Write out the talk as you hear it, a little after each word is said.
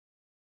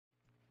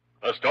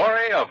The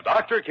story of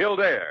Dr.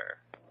 Kildare.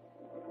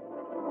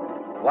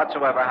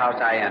 Whatsoever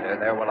house I enter,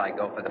 there will I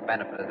go for the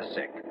benefit of the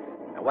sick.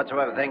 And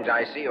whatsoever things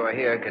I see or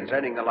hear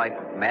concerning the life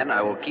of men,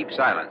 I will keep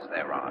silence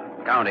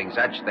thereon, counting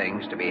such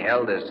things to be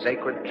held as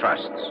sacred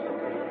trusts.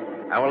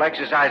 I will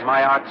exercise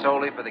my art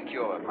solely for the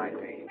cure of my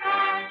pain.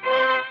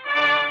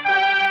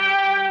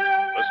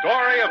 The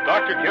story of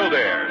Dr.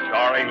 Kildare,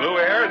 starring Lou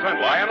Ayres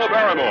and Lionel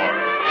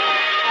Barrymore.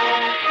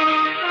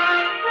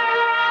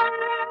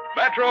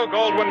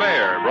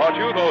 Metro-Goldwyn-Mayer brought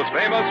you those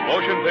famous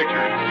motion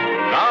pictures.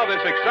 Now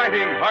this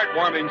exciting,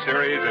 heartwarming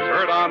series is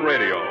heard on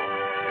radio.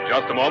 In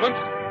just a moment,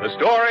 the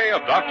story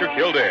of Dr.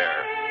 Kildare.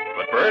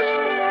 But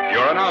first,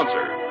 your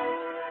announcer.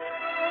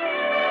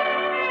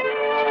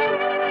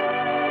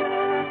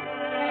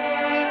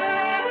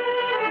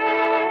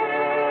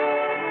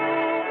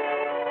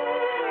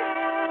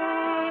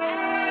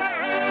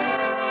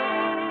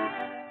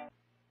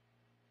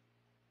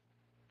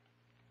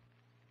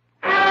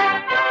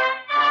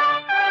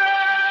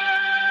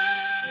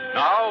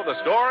 The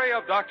story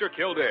of Dr.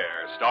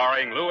 Kildare,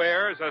 starring Lou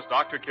Ayres as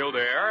Dr.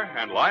 Kildare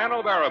and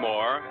Lionel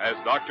Barrymore as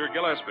Dr.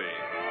 Gillespie.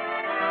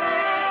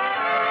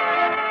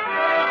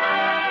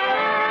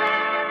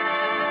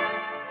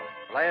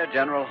 Blair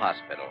General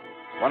Hospital,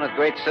 one of the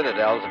great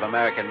citadels of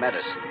American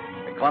medicine,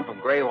 a clump of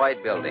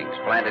gray-white buildings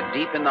planted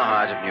deep in the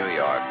heart of New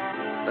York,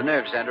 the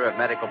nerve center of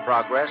medical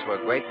progress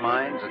where great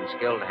minds and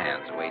skilled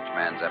hands wage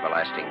man's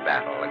everlasting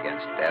battle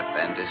against death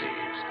and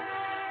disease.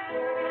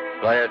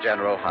 Blair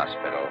General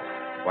Hospital,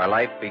 where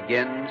life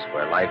begins,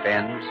 where life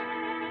ends,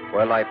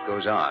 where life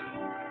goes on.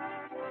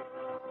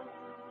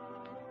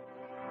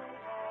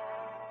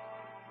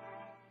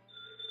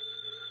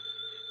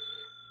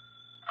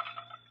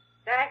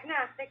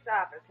 Diagnostics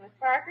office. Miss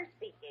Parker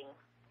speaking.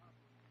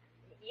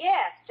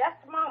 Yes, just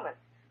a moment.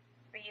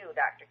 For you,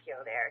 Dr.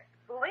 Kildare.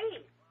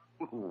 Please.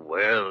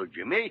 Well,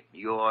 Jimmy,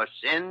 your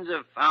sins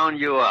have found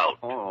you out.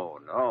 Oh,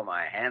 no,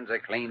 my hands are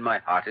clean, my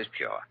heart is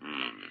pure.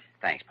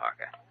 Thanks,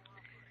 Parker.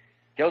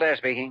 Kildare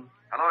speaking.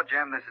 Hello,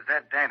 Jim. This is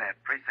Ed Dana at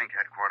Precinct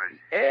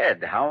Headquarters. Ed,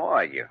 how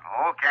are you?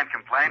 Oh, can't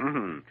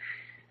complain.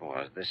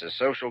 Was this a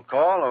social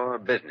call or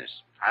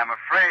business? I'm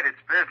afraid it's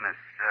business.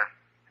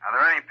 Are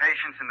there any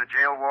patients in the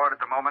jail ward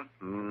at the moment?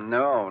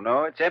 No,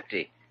 it's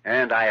empty.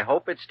 And I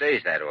hope it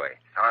stays that way.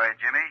 Sorry,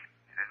 Jimmy.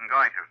 It isn't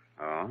going to.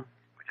 Oh?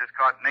 We just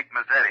caught Nick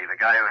Mazzetti, the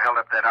guy who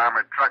held up that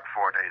armored truck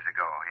 4 days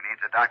ago. He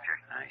needs a doctor.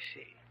 I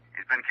see.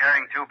 He's been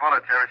carrying 2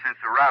 bullets ever since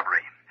the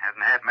robbery.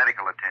 Hasn't had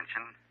medical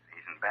attention.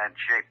 He's in bad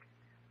shape.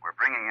 We're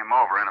bringing him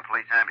over in a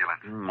police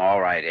ambulance. All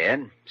right,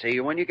 Ed. See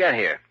you when you get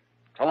here.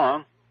 So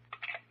long.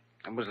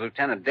 It was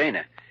Lieutenant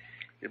Dana.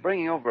 You're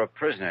bringing over a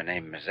prisoner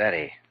named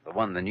Mazzetti, the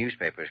one the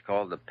newspapers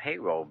called the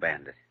payroll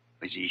bandit.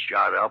 Is he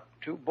shot up?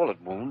 2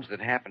 bullet wounds that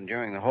happened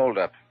during the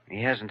holdup.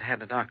 He hasn't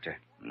had a doctor.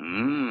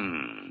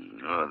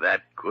 Oh,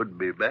 that could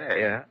be bad.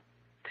 Yeah.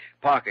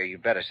 Parker, you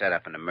better set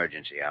up an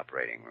emergency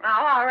operating room.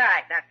 Oh, all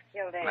right, Dr.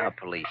 Kildare. A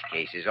police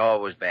case is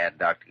always bad,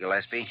 Dr.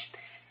 Gillespie.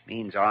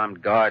 Means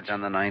armed guards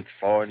on the 9th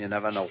floor, and you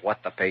never know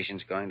what the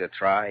patient's going to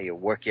try. You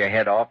work your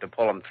head off to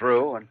pull him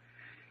through, and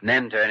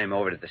then turn him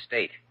over to the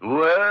state.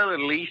 Well, at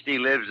least he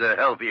lives a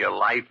healthier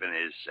life in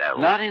his cell.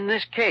 Not in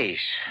this case.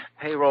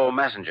 Payroll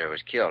messenger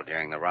was killed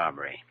during the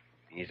robbery.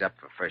 He's up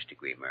for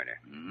first-degree murder.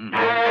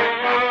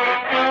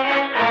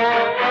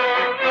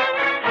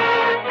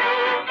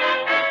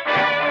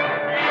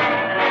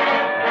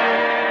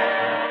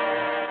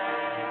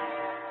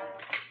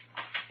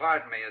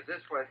 Pardon me, is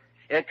this what...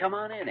 Come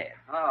on in, Ed.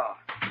 Oh,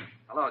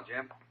 hello,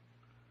 Jim.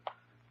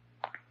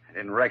 I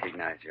didn't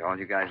recognize you. All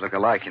you guys look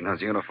alike in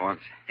those uniforms.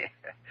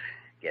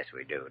 Guess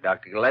we do.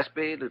 Dr.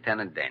 Gillespie,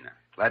 Lieutenant Dana.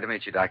 Glad to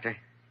meet you, Doctor.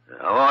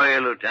 How are you,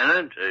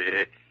 Lieutenant?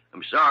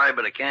 I'm sorry,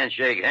 but I can't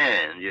shake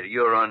hands.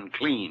 You're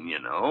unclean, you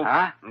know.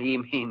 Huh? He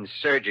means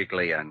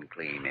surgically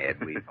unclean,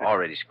 Ed. We've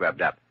already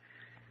scrubbed up.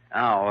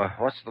 Now,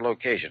 what's the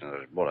location of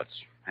those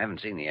bullets? I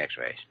haven't seen the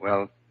x-rays.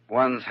 Well,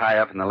 one's high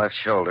up in the left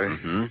shoulder.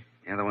 Mm-hmm.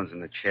 The other one's in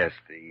the chest,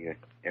 the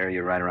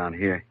area right around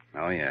here.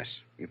 Oh, yes.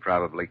 You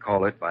probably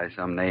call it by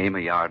some name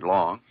a yard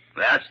long.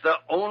 That's the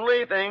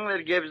only thing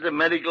that gives the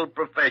medical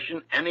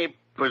profession any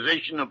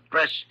position of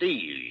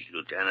prestige,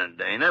 Lieutenant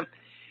Dana.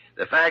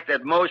 The fact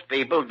that most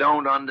people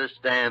don't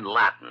understand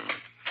Latin.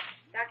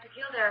 Dr.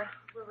 Kildare,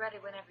 we're ready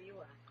whenever you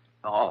are.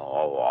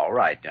 Oh, all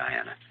right,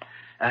 Diana.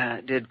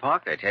 Did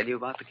Parker tell you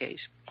about the case?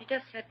 He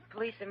just said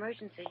police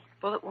emergency.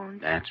 Bullet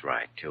wounds. That's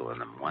right, 2 of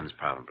them. One's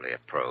probably a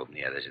probe, and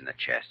the other's in the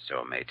chest,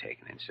 so it may take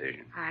an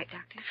incision. All right,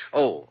 Doctor.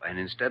 Oh, and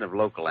instead of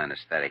local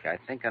anesthetic, I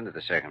think under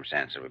the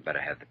circumstances we better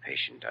have the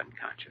patient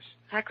unconscious.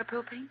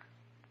 Cyclopropane?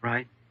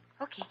 Right.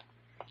 Okay.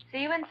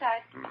 See you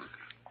inside.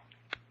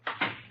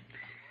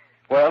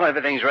 Well,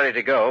 everything's ready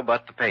to go,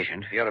 but the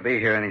patient. He ought to be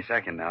here any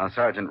second now.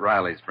 Sergeant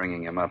Riley's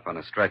bringing him up on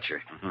a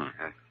stretcher.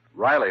 Mm-hmm.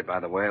 Riley, by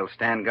the way, will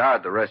stand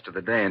guard the rest of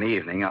the day and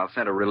evening. I'll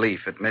send a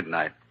relief at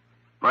midnight.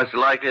 What's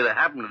likely to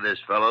happen to this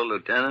fellow,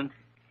 Lieutenant?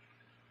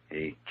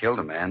 He killed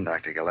a man,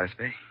 Dr.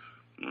 Gillespie.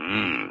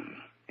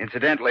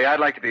 Incidentally, I'd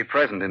like to be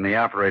present in the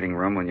operating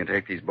room when you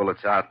take these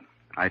bullets out.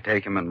 I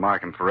take him and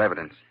mark him for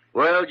evidence.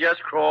 Well,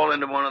 just crawl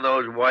into one of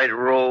those white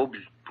robes,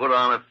 put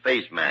on a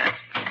face mask.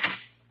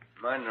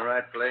 Mine in the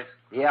right place?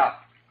 Yeah.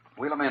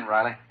 Wheel him in,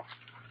 Riley.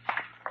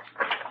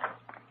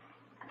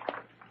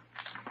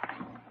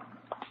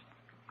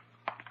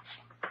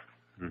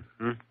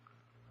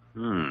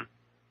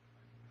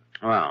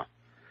 Well,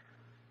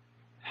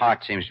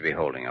 heart seems to be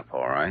holding up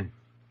all right.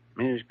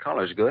 His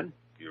color's good.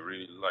 You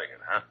really like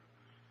it, huh?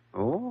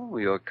 Oh,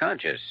 you're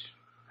conscious.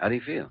 How do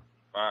you feel?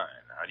 Fine.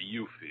 How do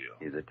you feel?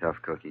 He's a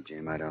tough cookie,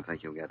 Jim. I don't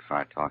think you'll get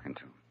far talking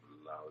to him.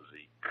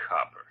 Lousy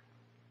copper.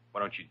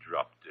 Why don't you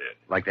drop dead?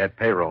 Like that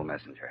payroll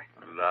messenger.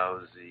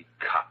 Lousy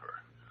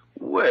copper.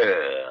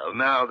 Well,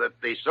 now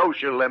that the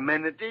social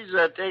amenities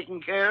are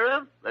taken care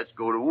of, let's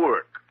go to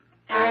work.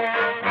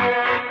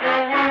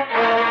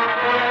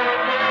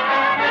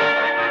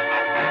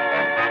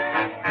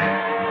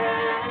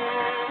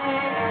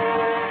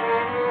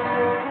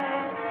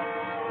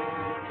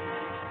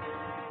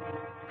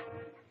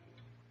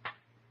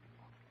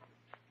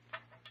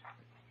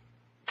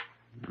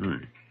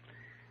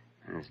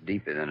 It's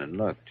deeper than it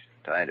looked.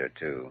 Tighter,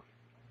 too.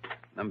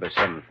 Number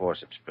 7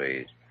 forceps,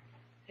 please.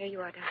 Here you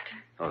are, Doctor.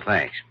 Oh,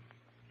 thanks.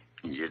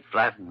 Is it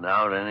flattened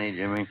out any,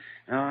 Jimmy?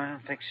 No, I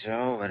don't think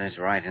so, but it's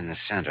right in the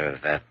center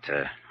of that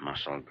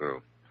muscle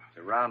group.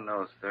 The round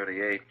nose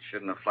 38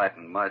 shouldn't have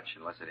flattened much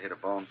unless it hit a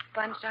bone.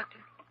 Sponge, Doctor?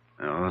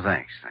 Oh,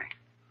 thanks.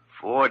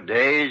 4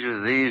 days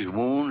with these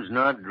wounds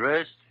not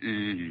dressed?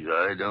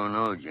 I don't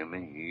know,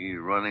 Jimmy.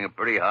 You're running a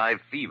pretty high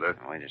fever.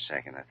 Oh, wait a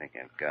second. I think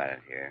I've got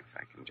it here.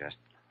 If I can just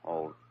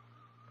hold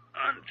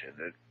onto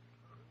the...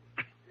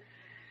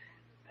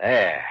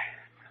 There.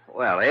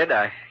 Well, Ed,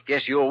 I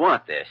guess you'll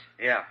want this.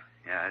 Yeah,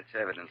 it's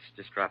evidence.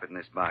 Just drop it in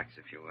this box,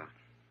 if you will.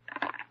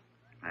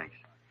 Thanks.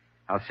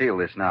 I'll seal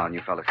this now, and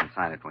you fellas can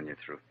sign it when you're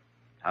through.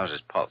 How's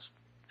his pulse?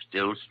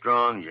 Still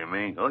strong,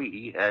 Jimmy. Oh,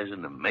 he has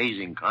an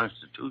amazing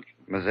constitution.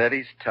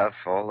 Mazzetti's tough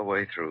all the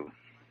way through.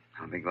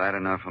 I'll be glad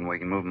enough when we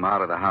can move him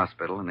out of the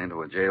hospital and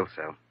into a jail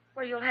cell.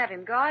 Well, you'll have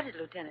him guarded,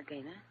 Lieutenant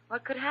Dana.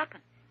 What could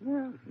happen?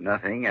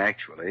 Nothing,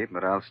 actually,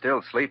 but I'll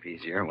still sleep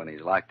easier when he's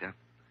locked up.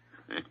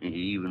 He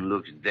even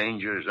looks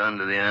dangerous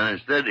under the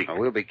anesthetic. Oh,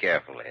 we'll be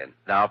careful, Ed.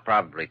 I'll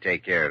probably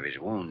take care of his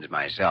wounds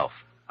myself.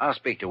 I'll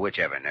speak to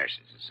whichever nurse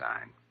is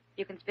assigned.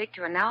 You can speak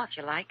to her now if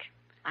you like.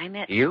 I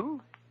met...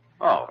 You?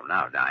 Oh,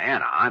 now,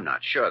 Diana, I'm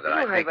not sure that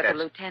I You heard think what that's...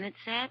 the lieutenant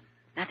said?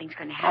 Nothing's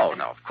going to Oh, happen.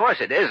 no, of course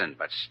it isn't,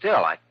 but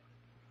still, I...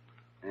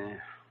 Well,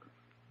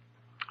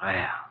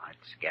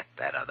 let's get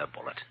that other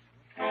bullet.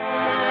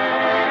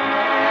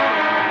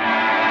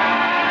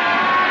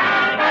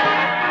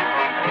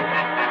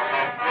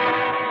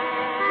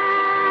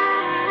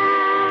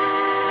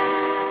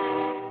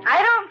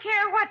 I don't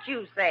care what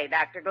you say,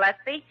 Dr.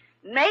 Gillespie.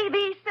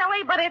 Maybe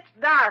silly, but it's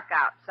dark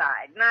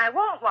outside, and I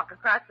won't walk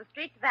across the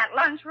street to that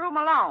lunchroom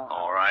alone.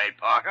 All right,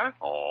 Parker.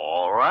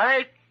 All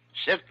right.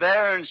 Sit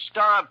there and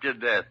starve to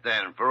death,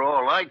 then, for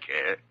all I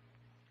care.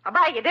 I'll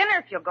buy you dinner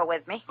if you'll go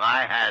with me.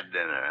 I had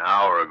dinner an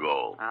hour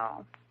ago.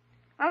 Oh.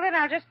 Well, then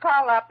I'll just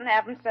call up and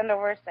have them send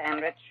over a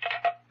sandwich.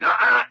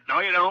 No,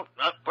 you don't.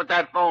 Put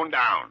that phone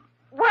down.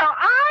 Well,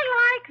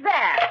 I like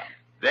that.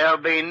 There'll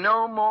be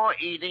no more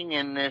eating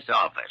in this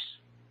office.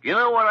 You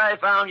know what I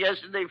found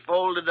yesterday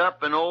folded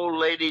up in old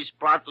lady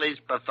Sprottley's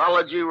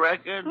pathology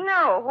record?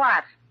 No,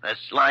 what? A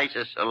slice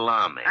of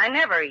salami. I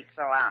never eat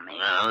salami.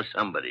 Well,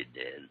 somebody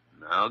did.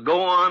 Now,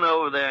 go on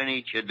over there and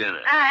eat your dinner.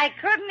 I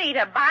couldn't eat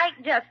a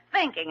bite just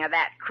thinking of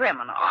that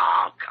criminal.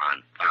 Oh,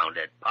 confound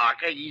it,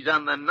 Parker. He's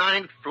on the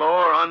 9th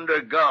floor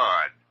under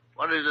guard.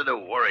 What is it to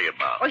worry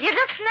about? Well, you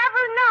just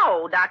never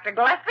know, Dr.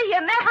 Gillespie.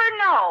 You never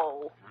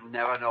know.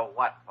 Never know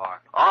what,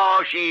 Parker.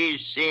 Oh, she's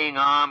seeing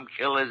armed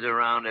killers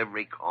around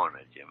every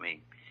corner,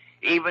 Jimmy.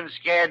 Even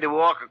scared to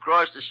walk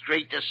across the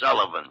street to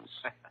Sullivan's.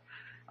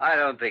 I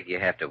don't think you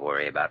have to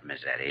worry about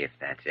Mazzetti, if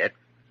that's it.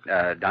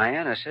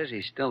 Diana says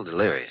he's still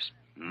delirious.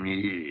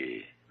 Yeah,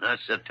 not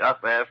so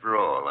tough after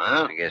all,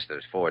 huh? I guess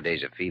those 4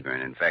 days of fever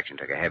and infection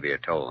took a heavier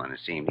toll than it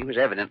seemed. He was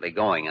evidently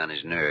going on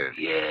his nerves.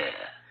 Yeah,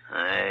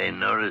 I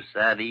noticed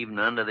that even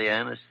under the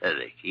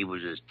anesthetic. He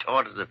was as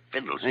taut as a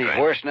fiddle string. He's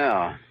worse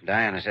now.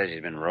 Diana says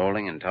he's been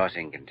rolling and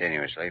tossing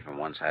continuously from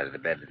one side of the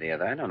bed to the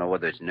other. I don't know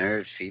whether it's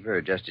nerves, fever,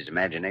 or just his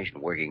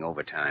imagination working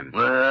overtime.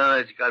 Well,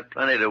 it's got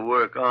plenty to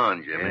work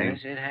on, Jimmy.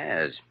 Yes, it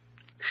has.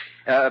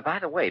 By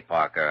the way,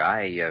 Parker,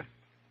 I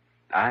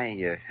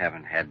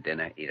haven't had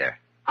dinner either.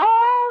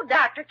 Oh,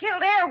 Dr.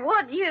 Kildare,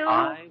 would you?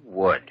 I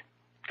would.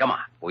 Come on,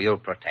 we'll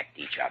protect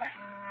each other.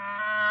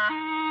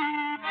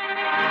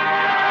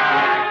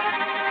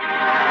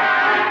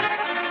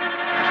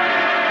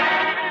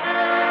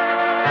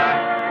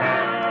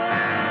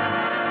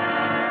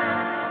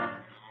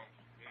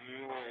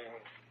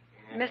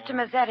 Mr.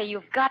 Mazzetti,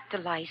 you've got to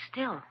lie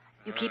still.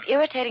 You keep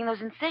irritating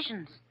those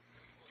incisions.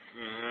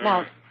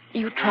 Now,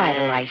 you try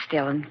to lie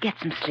still and get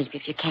some sleep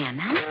if you can,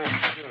 huh?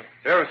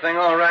 Is everything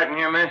all right in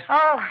here, miss?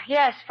 Oh,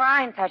 yes,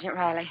 fine, Sergeant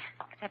Riley.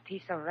 Except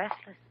he's so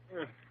restless.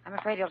 I'm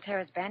afraid he'll tear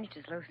his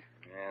bandages loose.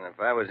 And if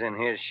I was in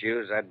his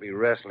shoes, I'd be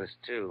restless,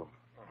 too.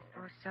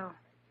 Oh, so.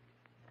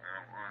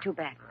 Too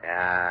bad.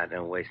 Ah,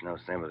 don't waste no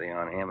sympathy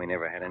on him. He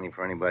never had any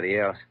for anybody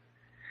else.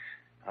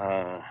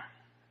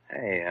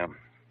 Hey,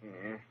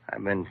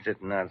 I've been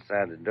sitting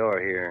outside the door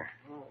here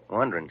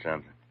wondering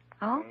something.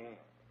 Oh?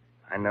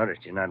 I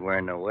noticed you're not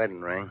wearing no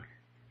wedding ring.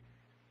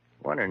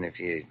 Wondering if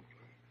you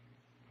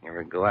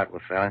ever go out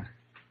with fellas.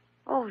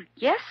 Oh,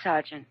 yes,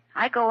 Sergeant.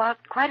 I go out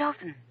quite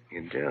often.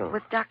 You do?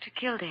 With Dr.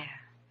 Kildare.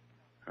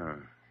 Well,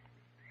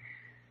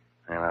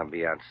 I'll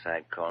be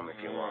outside. Call me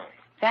if you want.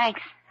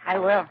 Thanks. I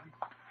will.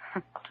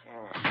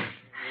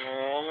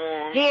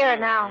 Here,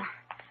 now.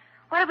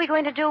 What are we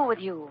going to do with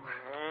you?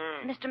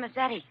 Mr.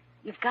 Mazzetti,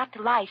 you've got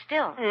to lie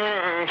still.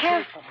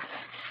 Careful.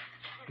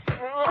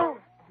 Oh,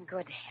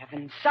 good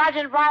heavens.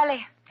 Sergeant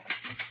Riley.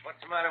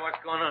 What's the matter? What's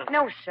going on?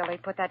 No, silly.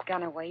 Put that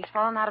gun away. He's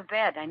fallen out of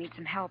bed. I need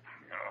some help.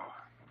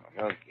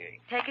 No. Okay.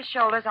 Take his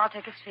shoulders. I'll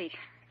take his feet.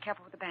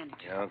 Careful with the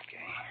bandage.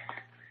 Okay.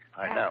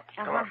 All right, now.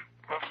 Come on.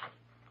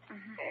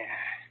 Mm-hmm. Yeah.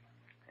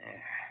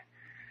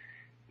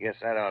 Guess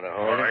that ought to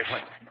hold All it. right.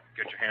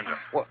 Get your hands up.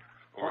 What?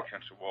 Over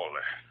against the wall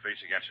there.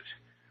 Face against it.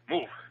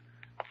 Move.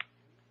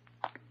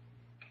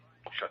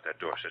 Shut that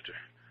door, sister.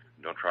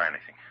 Don't try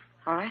anything.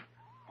 All right.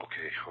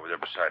 Okay, over there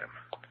beside him.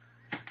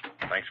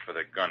 Thanks for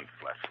the gun,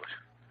 Flatfoot.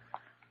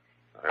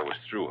 Thought I was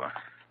through, huh?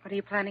 What are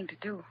you planning to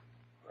do?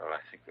 Well, I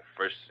think the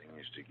first thing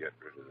is to get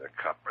rid of the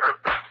cop.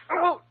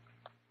 Oh!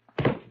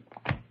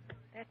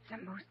 That's the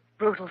most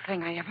brutal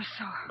thing I ever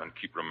saw. And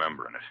keep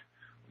remembering it.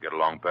 We'll get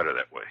along better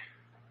that way.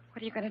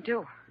 What are you going to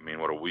do? I mean,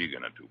 what are we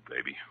going to do,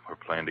 baby? We're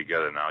playing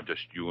together now,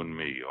 just you and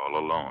me, all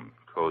alone.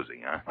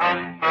 Cozy, huh?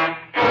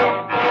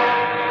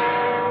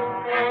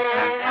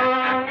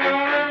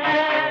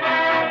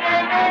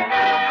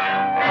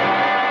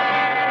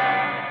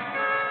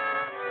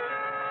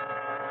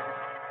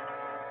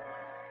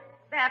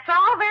 That's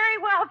all very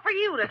well for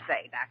you to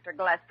say, Dr.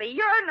 Gillespie.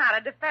 You're not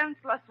a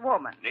defenseless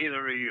woman. Neither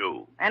are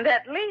you. And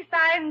at least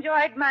I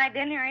enjoyed my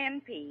dinner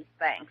in peace,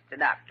 thanks to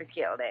Dr.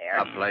 Kildare.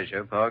 A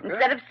pleasure, Parker.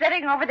 Instead of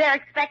sitting over there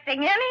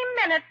expecting any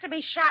minute to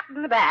be shot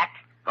in the back.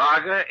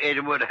 Parker,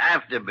 it would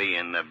have to be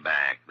in the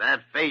back.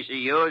 That face of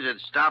yours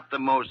would stop the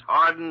most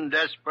hardened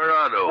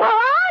desperado. Well,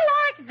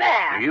 I like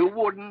that. You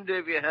wouldn't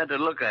if you had to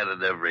look at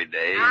it every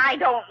day. I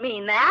don't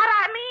mean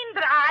that.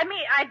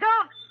 I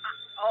don't...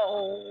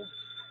 Oh...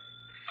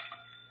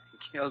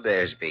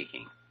 Kildare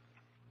speaking.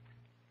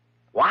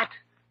 What?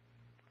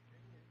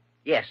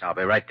 Yes, I'll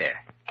be right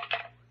there.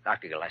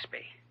 Dr.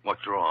 Gillespie.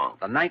 What's wrong?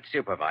 The night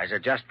supervisor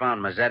just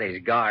found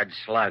Mazzetti's guard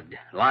slugged,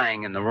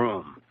 lying in the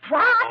room.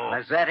 What?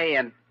 Mazzetti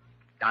and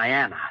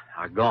Diana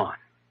are gone.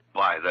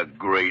 By the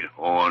great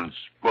horn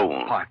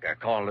spoon. Parker,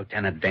 call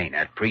Lieutenant Dana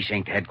at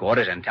precinct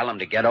headquarters and tell him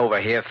to get over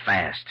here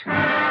fast.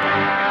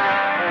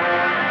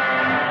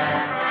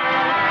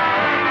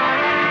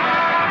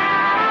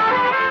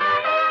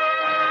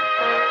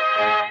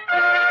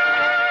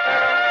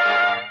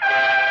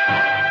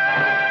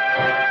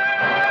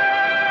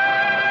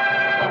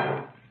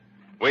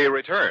 We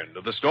return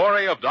to the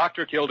story of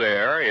Dr.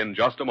 Kildare in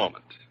just a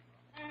moment.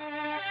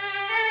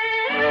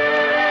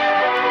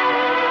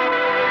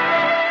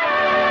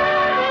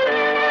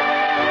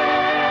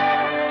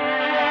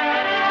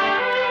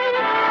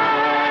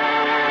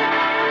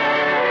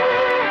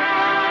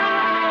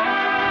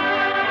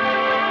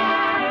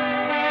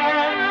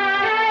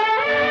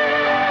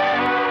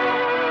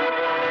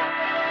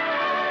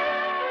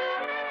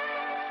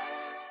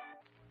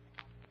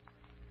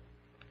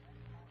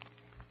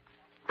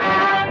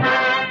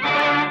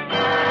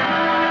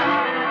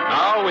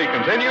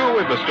 Continue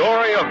with the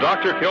story of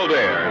Dr.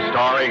 Kildare,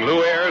 starring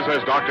Lou Ayres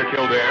as Dr.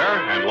 Kildare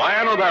and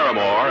Lionel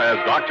Barrymore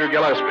as Dr.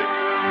 Gillespie.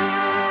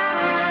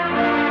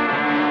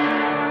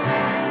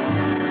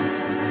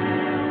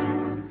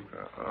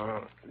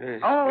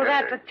 Oh,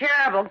 that's a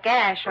terrible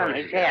gash on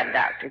his head,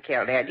 Dr.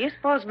 Kildare. Do you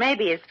suppose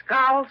maybe his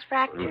skull's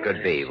fractured?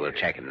 Could be. We'll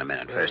check him in a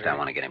minute. First, I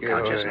want to get him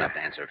conscious enough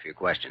to answer a few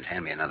questions.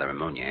 Hand me another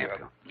ammonia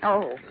after.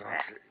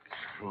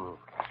 Oh,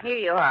 here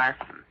you are.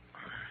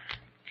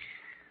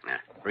 Now,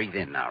 breathe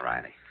in now,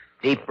 Riley.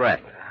 Deep breath.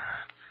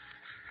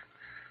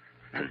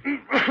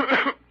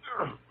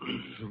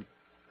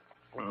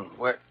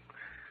 Where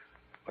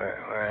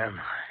am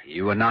I?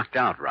 You were knocked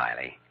out,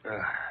 Riley.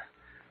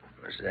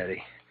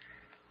 Mazzetti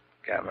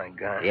got my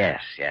gun.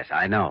 Yes,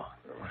 I know.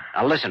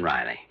 Now, listen,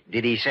 Riley.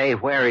 Did he say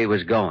where he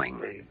was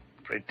going? He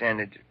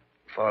pretended to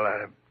fall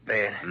out of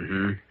bed.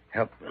 Mm-hmm.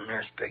 Helped the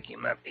nurse pick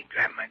him up. He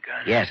grabbed my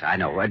gun. Yes, I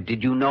know.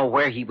 Did you know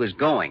where he was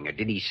going, or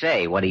did he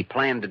say what he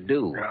planned to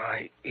do?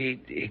 No,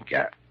 he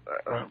got...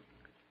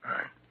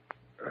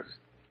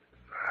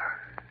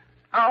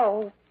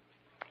 Oh,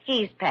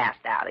 he's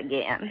passed out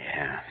again.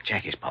 Yeah,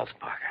 check his pulse,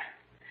 Parker.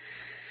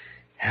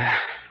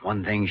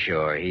 One thing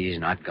sure, he's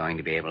not going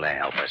to be able to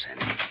help us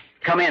any.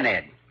 Come in,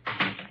 Ed.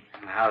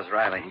 How's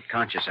Riley?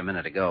 Conscious a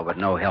minute ago, but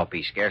no help.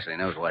 He scarcely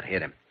knows what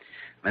hit him.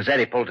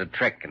 Mazzetti pulled a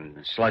trick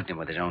and slugged him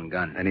with his own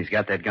gun. And he's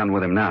got that gun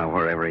with him now,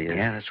 wherever he is.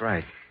 Yeah, that's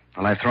right.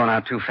 Well, I've thrown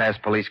out 2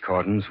 fast police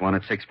cordons, one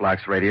at 6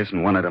 blocks radius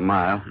and one at a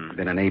mile. Mm-hmm.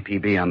 Been an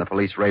APB on the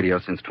police radio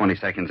since 20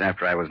 seconds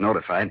after I was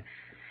notified.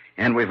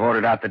 And we've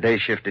ordered out the day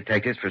shift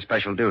detectives for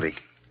special duty.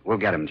 We'll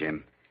get him,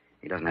 Jim.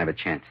 he doesn't have a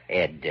chance.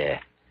 Ed,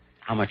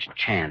 how much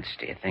chance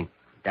do you think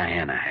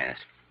Diana has?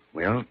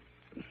 Well,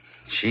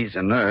 she's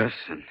a nurse,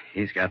 and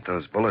he's got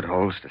those bullet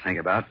holes to think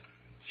about.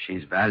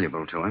 She's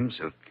valuable to him,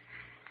 so...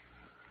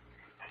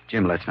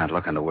 Jim, let's not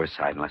look on the worst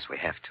side unless we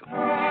have to.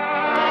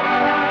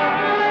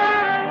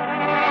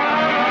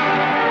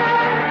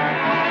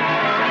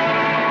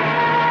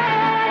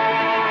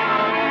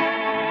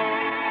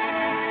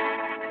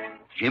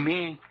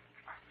 Jimmy,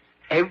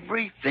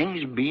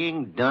 everything's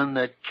being done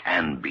that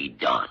can be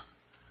done.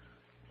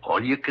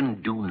 All you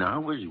can do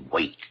now is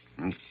wait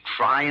and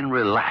try and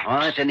relax.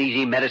 Well, it's an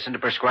easy medicine to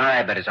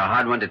prescribe, but it's a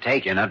hard one to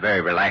take. You're not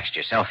very relaxed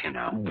yourself, you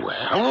know.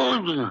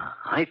 Well,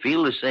 I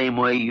feel the same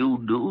way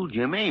you do,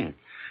 Jimmy.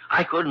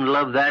 I couldn't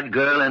love that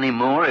girl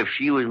anymore if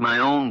she was my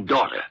own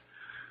daughter.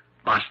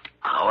 But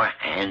our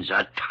hands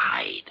are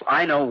tied.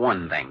 I know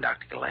one thing,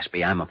 Dr.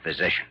 Gillespie. I'm a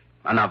physician,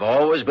 and I've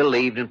always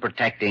believed in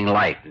protecting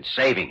life and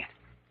saving it.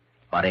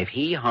 But if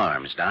he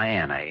harms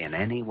Diana in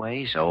any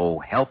way, so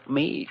help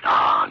me.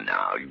 Oh,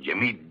 no,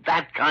 Jimmy,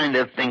 that kind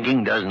of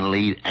thinking doesn't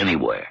lead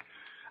anywhere.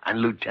 And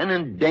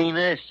Lieutenant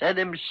Dana said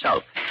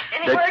himself...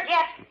 Any word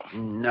yet?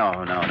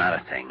 No,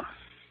 not a thing.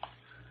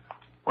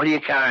 What are you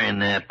carrying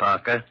there,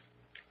 Parker?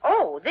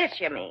 Oh, this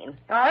you mean.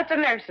 Oh, it's a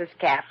nurse's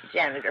cap. The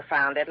janitor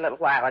found it a little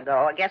while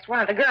ago. I guess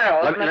one of the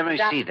girls... Let me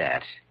see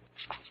that.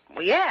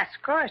 Well, yes,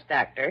 of course,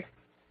 Doctor.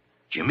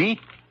 Jimmy?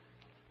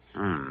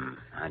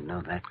 I'd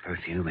know that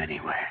perfume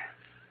anywhere.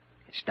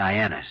 It's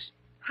Diana's.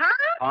 Huh?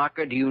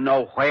 Parker, do you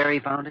know where he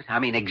found it? I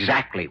mean,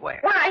 exactly where.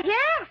 Why,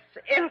 yes,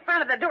 in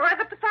front of the door of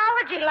the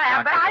pathology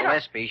lab, but Dr. I don't...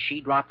 Gillespie,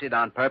 she dropped it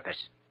on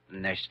purpose,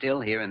 and they're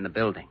still here in the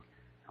building.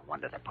 No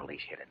wonder the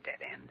police hit a dead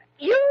end.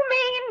 You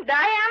mean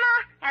Diana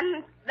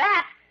and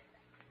that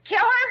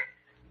killer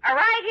are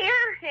right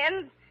here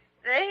in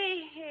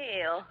the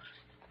hill?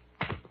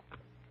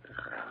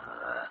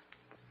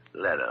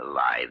 Let her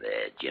lie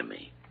there,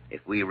 Jimmy.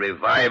 If we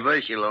revive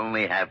her, she'll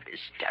only have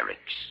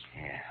hysterics.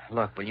 Yeah.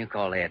 Look, will you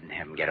call Ed and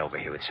have him get over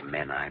here with some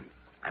men?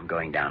 I'm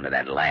going down to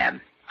that lab.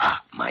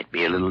 Might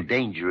be a little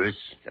dangerous.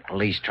 If the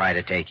police try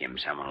to take him,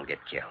 someone will get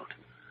killed.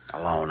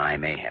 Alone, I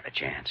may have a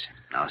chance.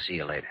 I'll see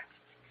you later.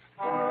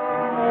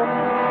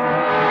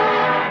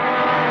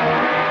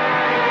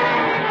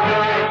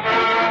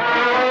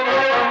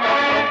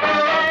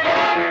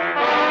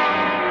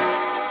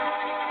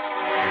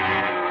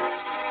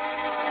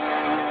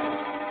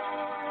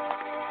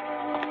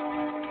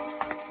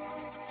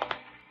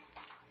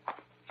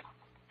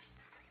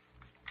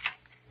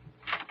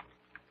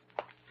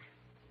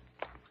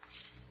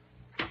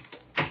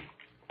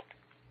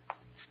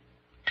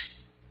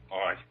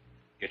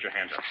 Get your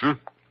hands up.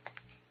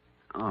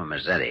 Oh,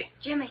 Mazzetti.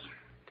 Jimmy.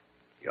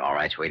 You all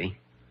right, sweetie?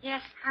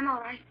 Yes, I'm all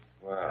right.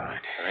 Well,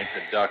 that ain't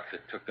the doc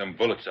that took them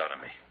bullets out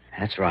of me.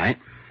 That's right.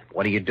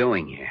 What are you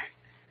doing here?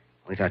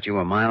 We thought you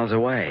were miles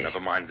away. Oh, never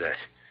mind that.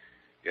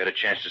 You had a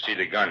chance to see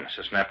the gun,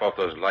 so snap off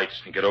those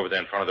lights and get over there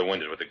in front of the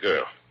windows with the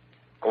girl.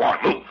 Go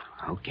on, move.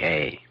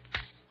 Okay.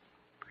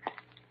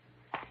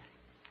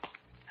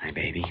 Hi,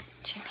 baby.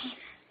 Jimmy.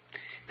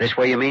 This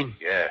way, you mean?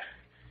 Yeah.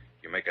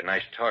 You make a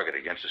nice target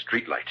against the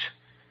streetlights.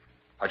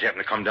 How'd you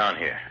happen to come down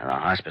here? The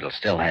hospital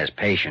still has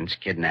patients,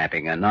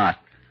 kidnapping or not.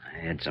 I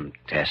had some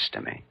tests to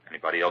make.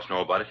 Anybody else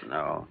know about it?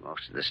 No,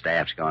 most of the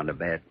staff's gone to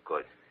bed.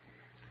 Good.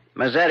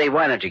 Mazzetti,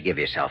 why don't you give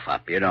yourself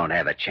up? You don't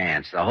have a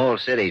chance. The whole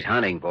city's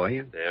hunting for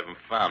you. They haven't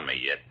found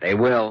me yet. They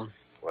will.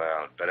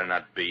 Well, it better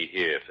not be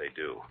here if they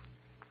do.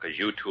 Because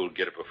you two will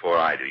get it before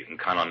I do. You can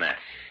count on that.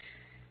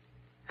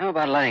 How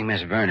about letting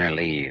Miss Werner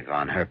leave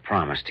on her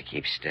promise to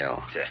keep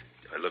still? Do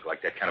I look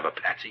like that kind of a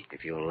patsy?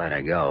 If you'll let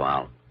her go,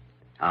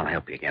 I'll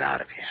help you get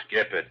out of here.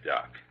 Skip it,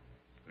 Doc.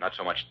 Not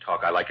so much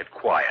talk. I like it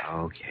quiet.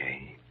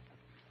 Okay.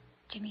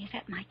 Jimmy, is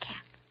that my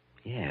cap?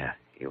 Yeah.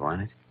 You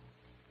want it?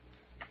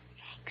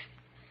 Thanks.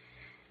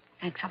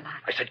 Thanks a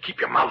lot. I said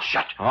keep your mouth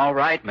shut. All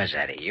right,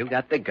 Mazzetti. You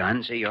got the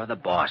gun, so you're the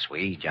boss.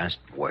 We just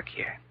work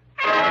here.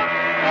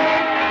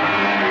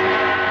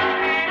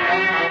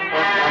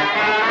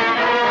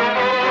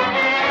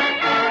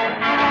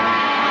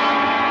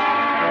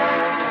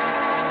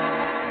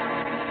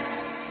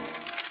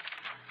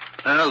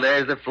 Well,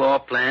 there's the floor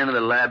plan of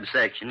the lab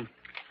section.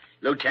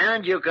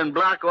 Lieutenant, you can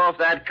block off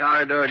that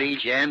corridor at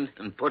each end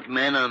and put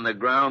men on the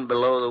ground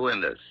below the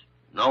windows.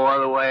 No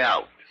other way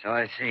out. So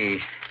I see.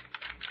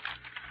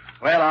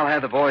 Well, I'll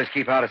have the boys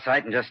keep out of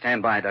sight and just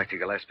stand by, Dr.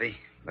 Gillespie.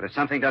 But if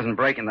something doesn't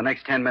break in the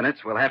next 10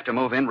 minutes, we'll have to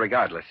move in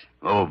regardless.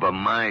 Over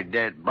my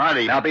dead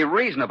body. Now, be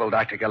reasonable,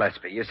 Dr.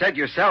 Gillespie. You said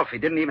yourself he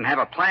didn't even have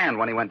a plan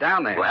when he went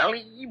down there. Well,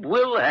 he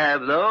will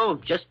have, though.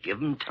 Just give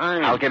him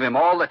time. I'll give him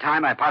all the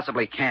time I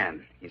possibly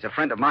can. He's a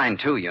friend of mine,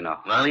 too, you know.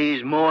 Well,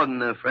 he's more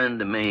than a friend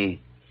to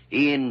me.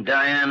 He and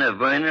Diana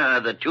Werner are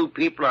the two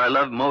people I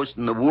love most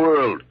in the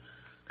world.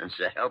 And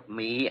so help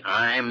me,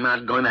 I'm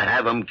not going to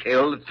have them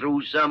killed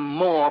through some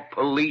more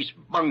police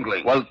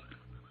bungling. Well,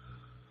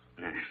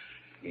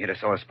 you hit a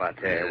sore spot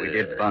there. We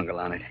did bungle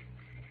on it.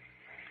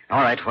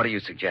 All right, what do you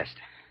suggest?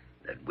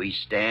 That we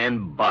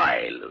stand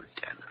by,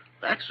 Lieutenant.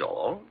 That's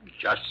all.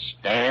 Just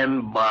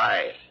stand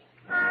by.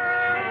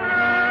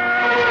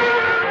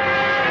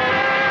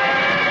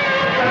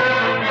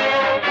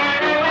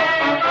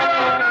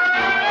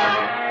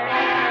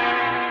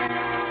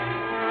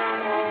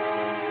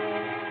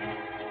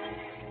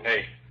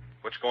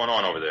 going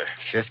on over there?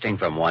 Shifting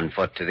from one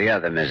foot to the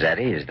other,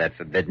 Mazzetti. Is that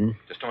forbidden?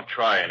 Just don't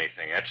try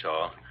anything, that's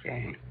all.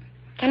 Okay.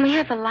 Can we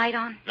have the light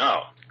on?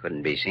 No.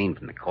 Couldn't be seen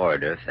from the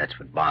corridor if that's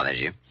what bothers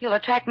you. You'll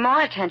attract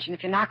more attention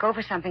if you knock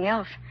over something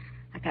else.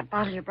 Like that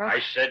bottle you broke.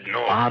 I said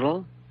no.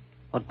 Bottle?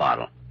 What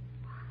bottle?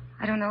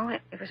 I don't know.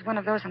 It was one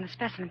of those on the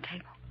specimen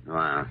table.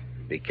 Well,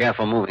 be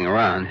careful moving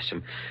around. There's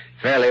some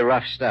fairly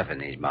rough stuff in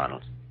these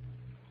bottles.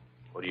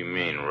 What do you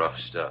mean, rough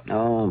stuff?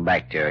 No,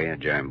 bacteria,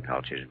 germ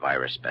cultures,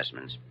 virus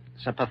specimens.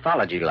 It's a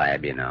pathology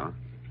lab, you know.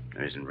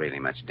 There isn't really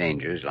much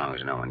danger as long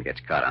as no one gets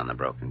cut on the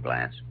broken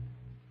glass.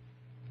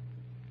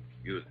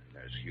 You,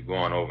 nurse, you go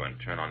on over and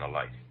turn on the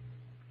light.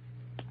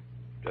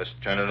 Just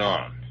turn it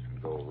on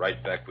and go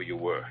right back where you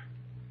were.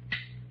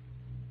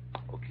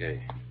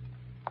 Okay.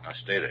 Now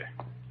stay there.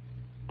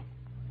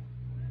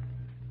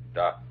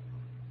 Doc,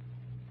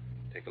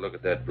 take a look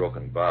at that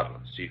broken bottle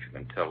and see if you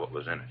can tell what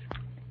was in it.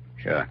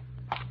 Sure.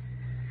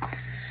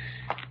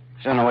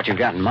 Don't know what you've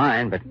got in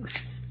mind, but...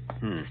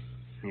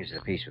 Here's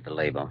the piece with the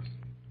label.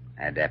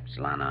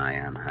 Adepsilon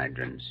ion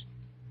hydrins.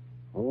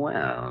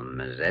 Well,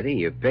 Mazzetti,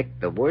 you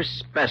picked the worst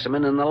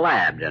specimen in the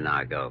lab to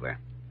knock over.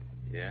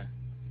 Yeah?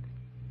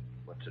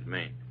 What's it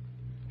mean?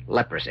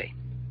 Leprosy.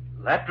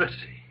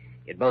 Leprosy?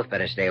 You'd both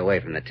better stay away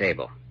from the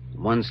table.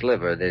 One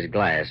sliver of this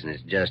glass, and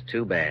it's just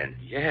too bad.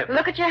 Yeah.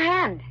 Look at your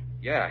hand.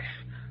 Yeah,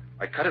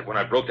 I cut it when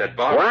I broke that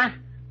bottle. What?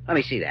 Let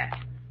me see that.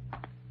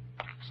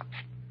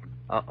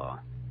 Uh-oh.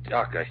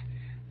 Doc,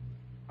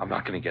 I'm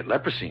not going to get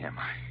leprosy, am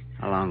I?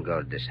 How long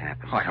ago did this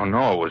happen? I don't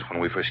know. It was when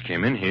we first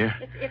came in here.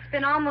 It's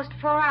been almost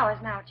 4 hours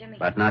now, Jimmy.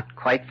 But not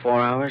quite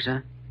 4 hours, huh?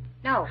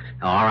 No.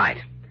 All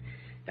right.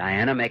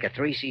 Diana, make a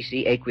 3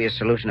 cc aqueous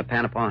solution of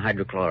Panapon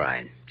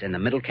hydrochloride. It's in the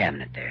middle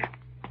cabinet there.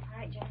 All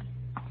right, Jimmy.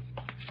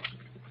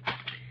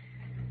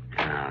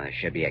 Now, there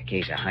should be a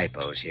case of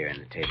hypos here in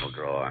the table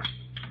drawer.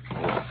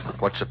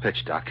 What's the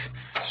pitch, Doc?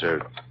 Is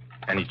there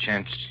any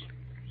chance...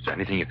 Is there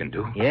anything you can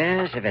do?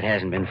 Yes, if it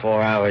hasn't been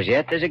 4 hours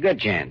yet, there's a good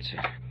chance.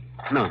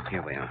 No,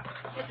 here we are.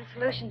 Here's the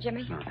solution,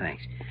 Jimmy. No,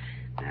 thanks.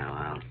 Now,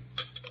 I'll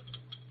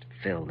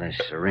fill this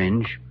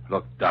syringe.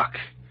 Look, Doc,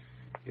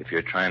 if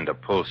you're trying to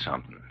pull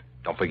something,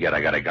 don't forget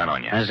I got a gun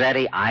on you.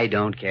 Mazzetti, I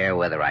don't care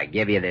whether I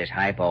give you this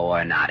hypo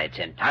or not. It's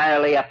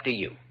entirely up to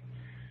you.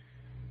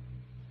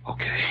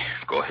 Okay,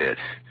 go ahead.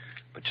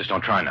 But just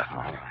don't try nothing.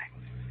 All right.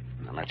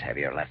 Now, let's have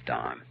your left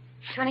arm.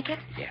 Tourniquet?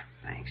 Yeah,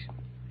 thanks.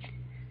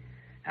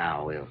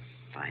 Now, we'll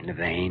find a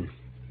vein.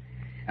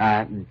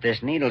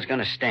 This needle's going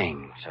to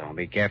sting, so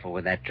be careful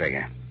with that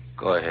trigger.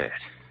 Go ahead.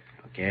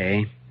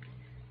 Okay.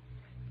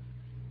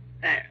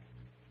 There.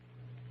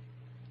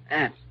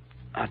 That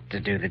ought to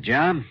do the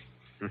job.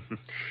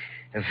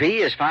 The fee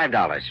is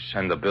 $5.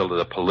 Send the bill to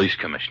the police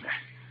commissioner.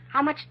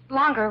 How much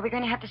longer are we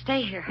going to have to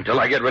stay here? Until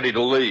I get ready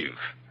to leave.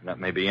 That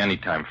may be any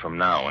time from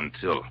now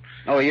until...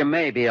 Oh, you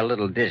may be a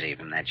little dizzy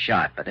from that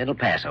shot, but it'll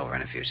pass over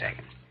in a few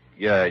seconds.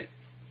 Yeah, I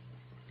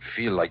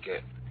feel like...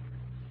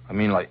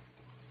 like...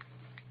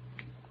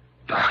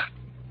 Doc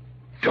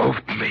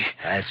doped me.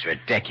 That's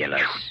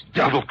ridiculous.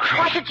 Double cross.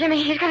 Watch it,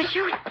 Jimmy. He's going to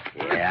shoot.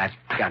 Yeah,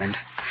 I've got him.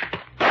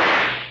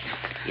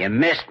 You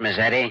missed,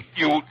 Mazzetti.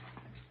 You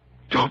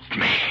doped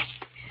me.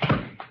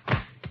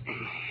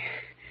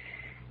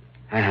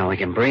 Well, we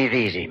can breathe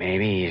easy,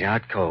 maybe. He's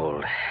out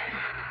cold.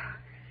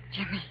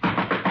 Jimmy. All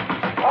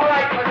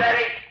right,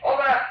 Mazzetti.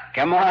 Over.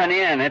 Come on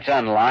in. It's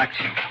unlocked.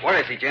 Where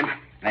is he, Jim?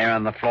 There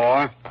on the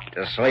floor.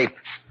 Asleep.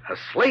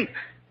 Asleep?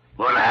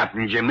 What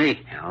happened,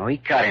 Jimmy? Oh, he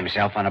cut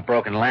himself on a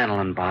broken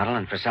lanolin bottle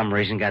and for some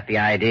reason got the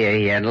idea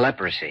he had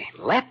leprosy.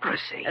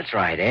 Leprosy? That's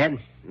right, Ed.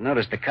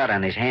 Noticed the cut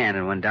on his hand,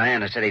 and when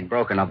Diana said he'd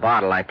broken a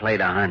bottle, I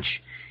played a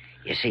hunch.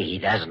 You see, he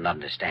doesn't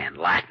understand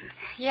Latin.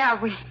 Yeah,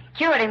 we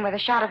cured him with a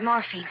shot of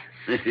morphine.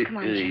 Come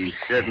on, Jimmy. He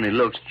certainly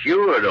looks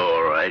cured,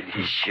 all right.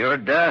 He sure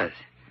does.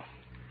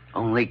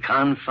 Only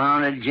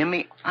confounded,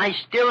 Jimmy, I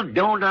still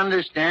don't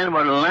understand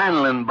what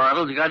lanolin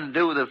bottles got to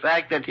do with the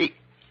fact that he...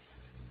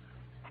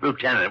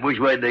 Lieutenant, which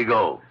way'd they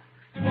go?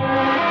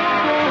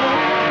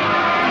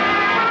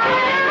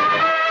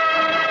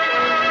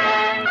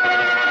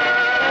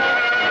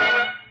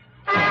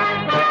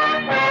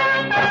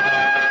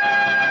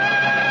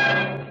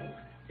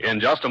 In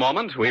just a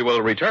moment, we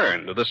will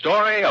return to the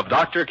story of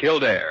Dr.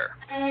 Kildare.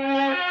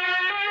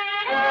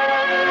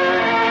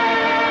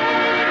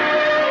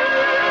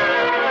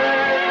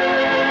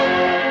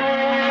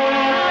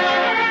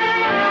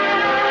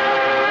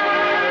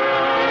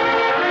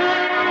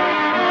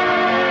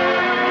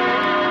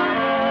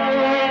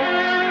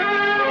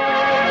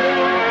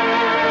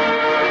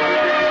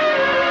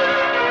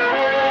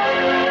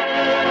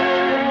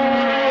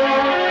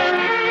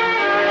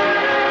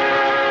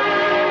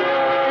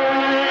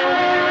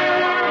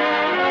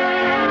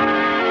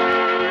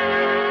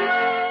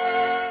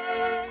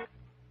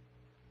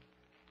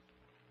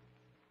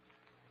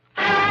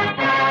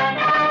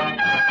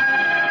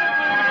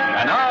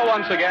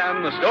 Once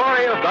again, the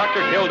story of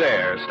Dr.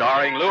 Kildare,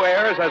 starring Lou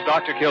Ayres as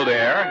Dr.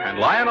 Kildare and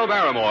Lionel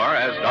Barrymore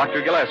as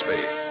Dr.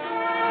 Gillespie.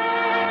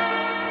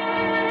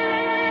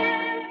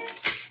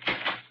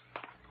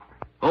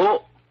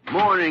 Oh,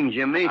 morning,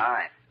 Jimmy. All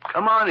right.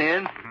 Come on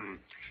in.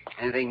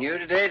 Anything new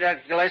today,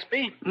 Dr.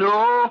 Gillespie?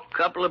 No,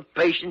 couple of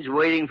patients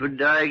waiting for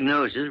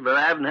diagnosis, but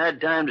I haven't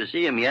had time to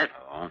see them yet.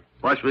 Oh.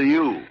 What's with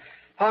you?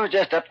 I was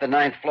just up the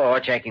 9th floor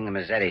checking the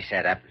Mazzetti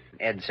setup.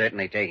 Ed's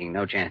certainly taking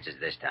no chances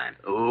this time.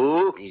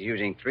 Oh? He's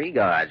using 3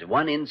 guards,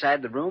 1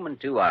 inside the room and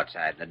 2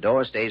 outside. The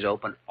door stays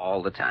open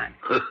all the time.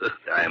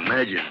 I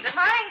imagine. Good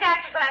morning,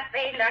 Dr.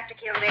 Gillespie, Dr.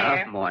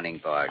 Kildare. Morning,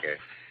 Parker.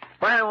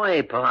 By the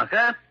way,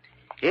 Parker,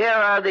 here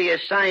are the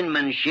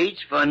assignment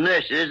sheets for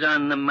nurses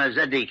on the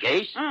Lazetti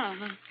case.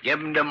 Mm-hmm. Give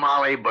them to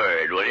Molly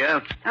Bird, will you?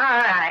 All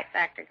right,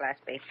 Dr.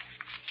 Gillespie.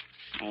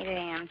 8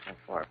 a.m. to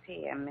 4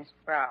 p.m., Miss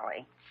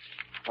Brawley.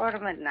 4 to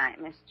midnight,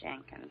 Miss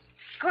Jenkins.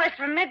 Of course,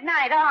 from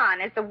midnight on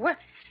is the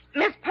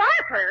Miss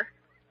Parker.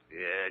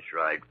 Yes,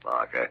 right,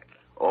 Parker.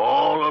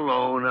 All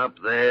alone up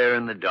there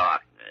in the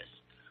darkness.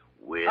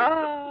 With...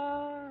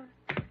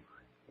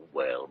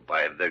 Well,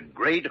 by the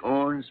great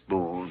horn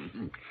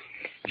spoon.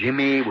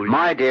 Jimmy, will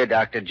My dear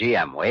Dr. G,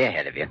 I'm way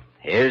ahead of you.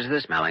 Here's the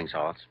smelling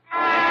salts.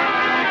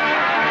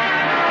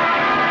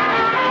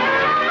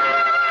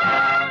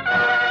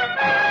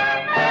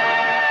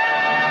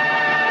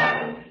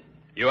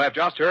 You have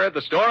just heard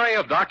the story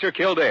of Dr.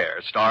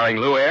 Kildare, starring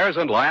Lou Ayres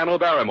and Lionel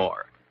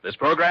Barrymore. This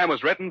program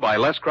was written by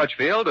Les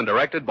Crutchfield and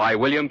directed by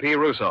William P.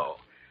 Russo.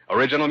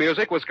 Original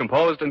music was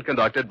composed and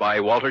conducted by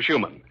Walter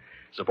Schumann.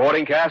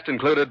 Supporting cast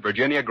included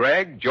Virginia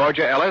Gregg,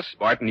 Georgia Ellis,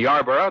 Barton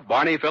Yarborough,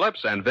 Barney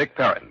Phillips, and Vic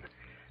Perrin.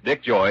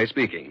 Dick Joy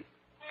speaking.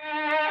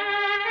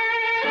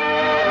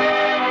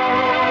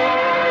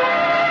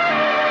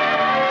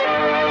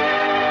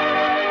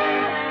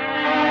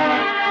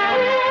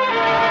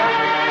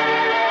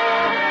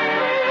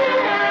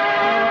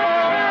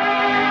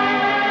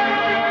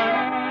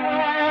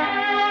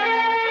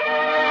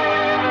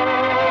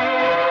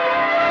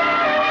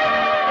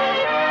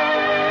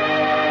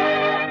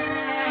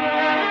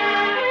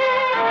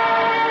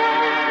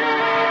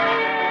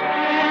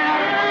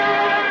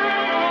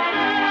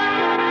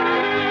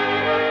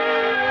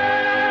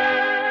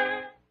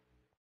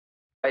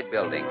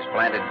 Buildings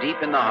planted deep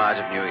in the heart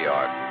of New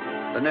York.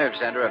 The nerve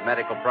center of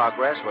medical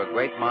progress where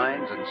great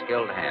minds and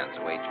skilled hands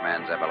wage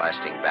man's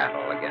everlasting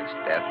battle against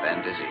death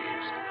and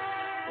disease.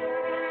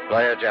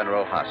 Blair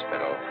General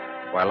Hospital,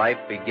 where life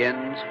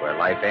begins, where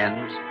life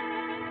ends,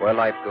 where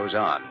life goes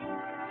on.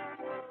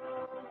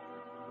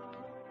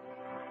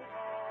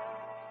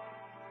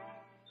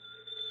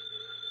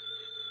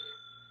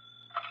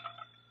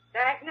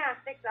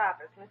 Diagnostics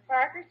office, Miss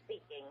Parker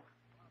speaking.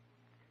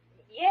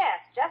 Yes,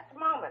 just a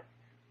moment.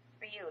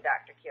 For you,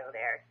 Dr.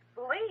 Kildare.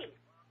 Please.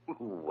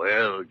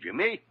 Well,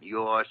 Jimmy,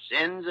 your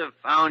sins have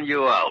found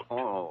you out.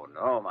 Oh,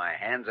 no, my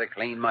hands are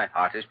clean, my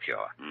heart is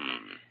pure.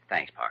 Hmm.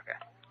 Thanks, Parker.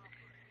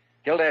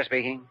 Kildare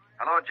speaking.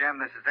 Hello, Jim.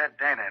 This is Ed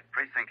Dana at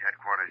precinct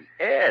headquarters.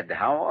 Ed,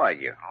 how are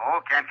you?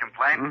 Oh, can't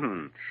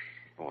complain.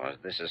 Was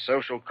this a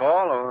social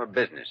call or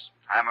business?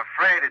 I'm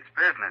afraid it's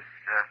business.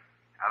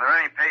 Are there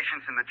any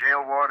patients in the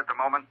jail ward at the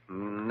moment?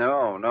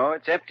 No,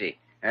 it's empty.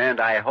 And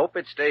I hope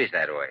it stays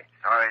that way.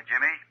 Sorry,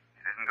 Jimmy.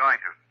 It isn't going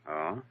to.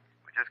 Oh?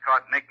 We just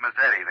caught Nick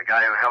Mazzetti, the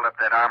guy who held up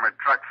that armored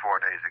truck 4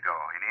 days ago.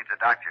 He needs a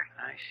doctor.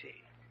 I see.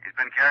 He's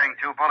been carrying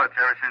 2 bullets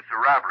ever since the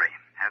robbery.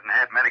 Hasn't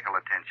had medical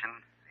attention.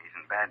 He's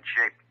in bad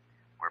shape.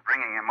 We're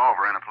bringing him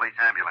over in a police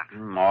ambulance.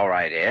 All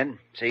right, Ed.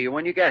 See you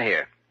when you get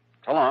here.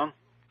 So long.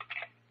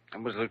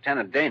 That was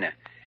Lieutenant Dana.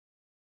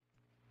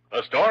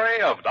 The story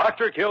of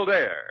Dr.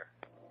 Kildare.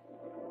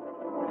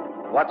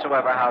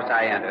 Whatsoever house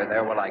I enter,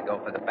 there will I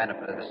go for the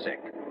benefit of the sick.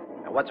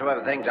 And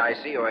whatsoever things I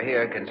see or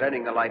hear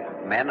concerning the life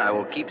of men, I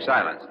will keep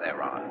silence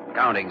thereon,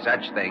 counting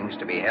such things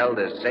to be held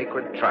as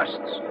sacred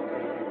trusts.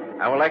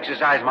 I will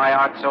exercise my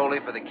art solely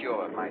for the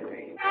cure of my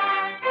faith.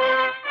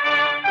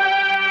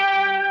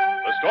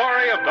 The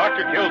story of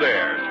Dr.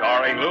 Kildare,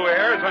 starring Lou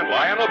Ayres and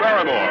Lionel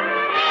Barrymore.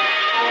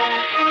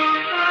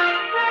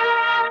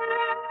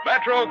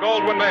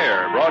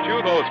 Metro-Goldwyn-Mayer brought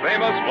you those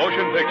famous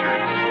motion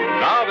pictures.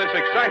 Now this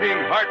exciting,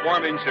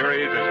 heartwarming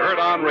series is heard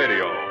on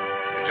radio.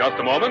 In just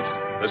a moment,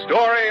 the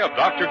story of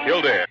Dr.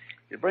 Kildare.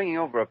 You're bringing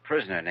over a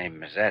prisoner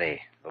named Mazzetti,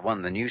 the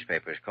one the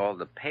newspapers called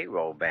the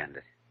payroll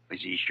bandit.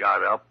 Is he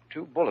shot up?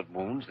 2 bullet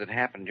wounds that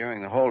happened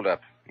during the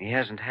holdup. He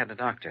hasn't had a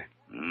doctor.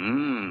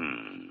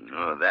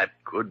 Oh, that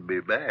could be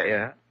bad.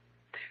 Yeah.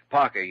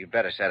 Parker, you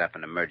better set up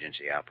an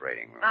emergency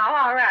operating room. Oh,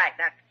 all right,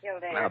 Dr.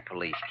 Kildare. A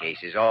police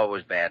case is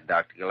always bad,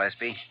 Dr.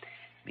 Gillespie.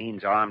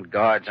 Means armed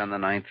guards on the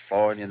 9th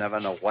floor, and you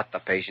never know what the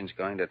patient's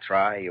going to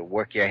try. You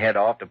work your head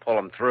off to pull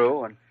him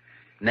through, and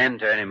then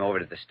turn him over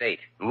to the state.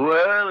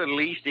 Well, at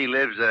least he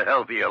lives a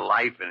healthier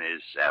life in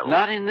his cell.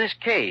 Not in this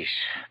case.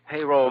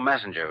 Payroll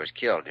messenger was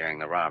killed during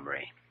the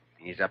robbery.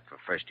 He's up for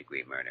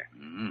first-degree murder.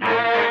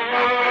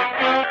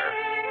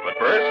 But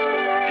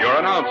first, your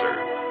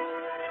announcer.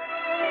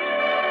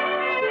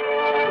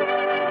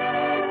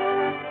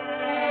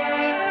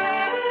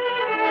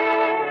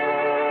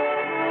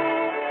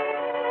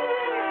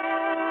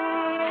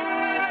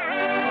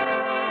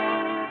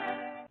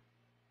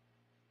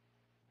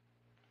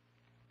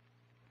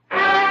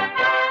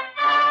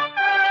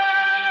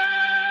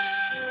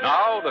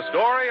 now, the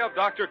story of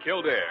Dr.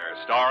 Kildare,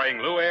 starring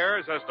Lou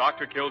Ayres as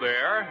Dr.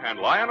 Kildare and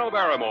Lionel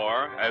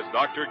Barrymore as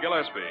Dr.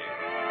 Gillespie.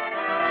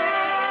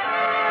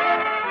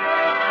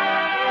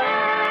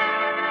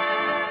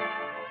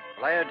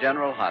 Blair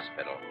General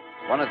Hospital,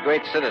 one of the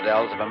great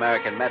citadels of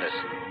American medicine.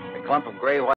 A clump of gray white